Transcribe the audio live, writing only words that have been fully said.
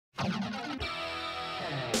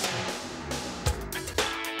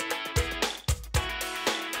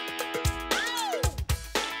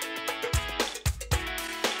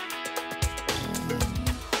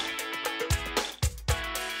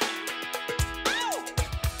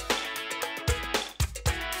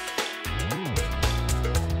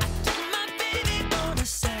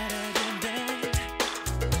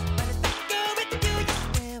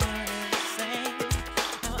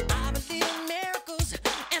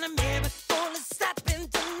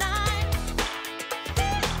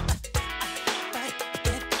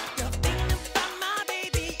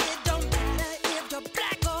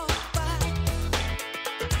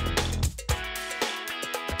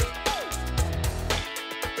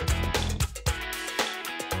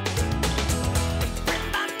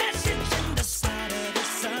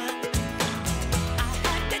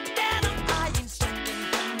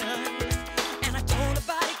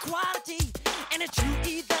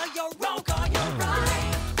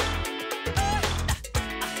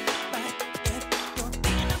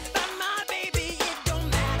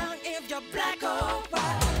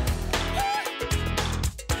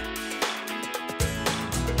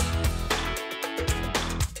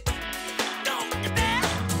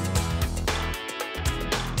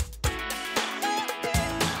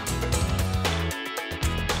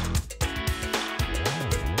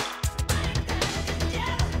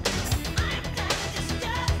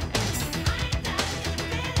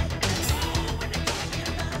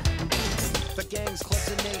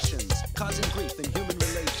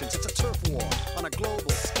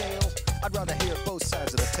both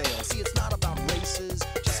sides of the tale. See, it's not about races,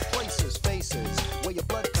 just places, faces. Where your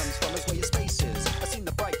blood comes from is where your space is. I seen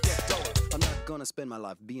the bright get duller. I'm not gonna spend my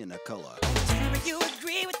life being a color. Tell me you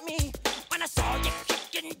agree with me when I saw you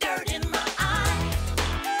kicking dirt in my eye.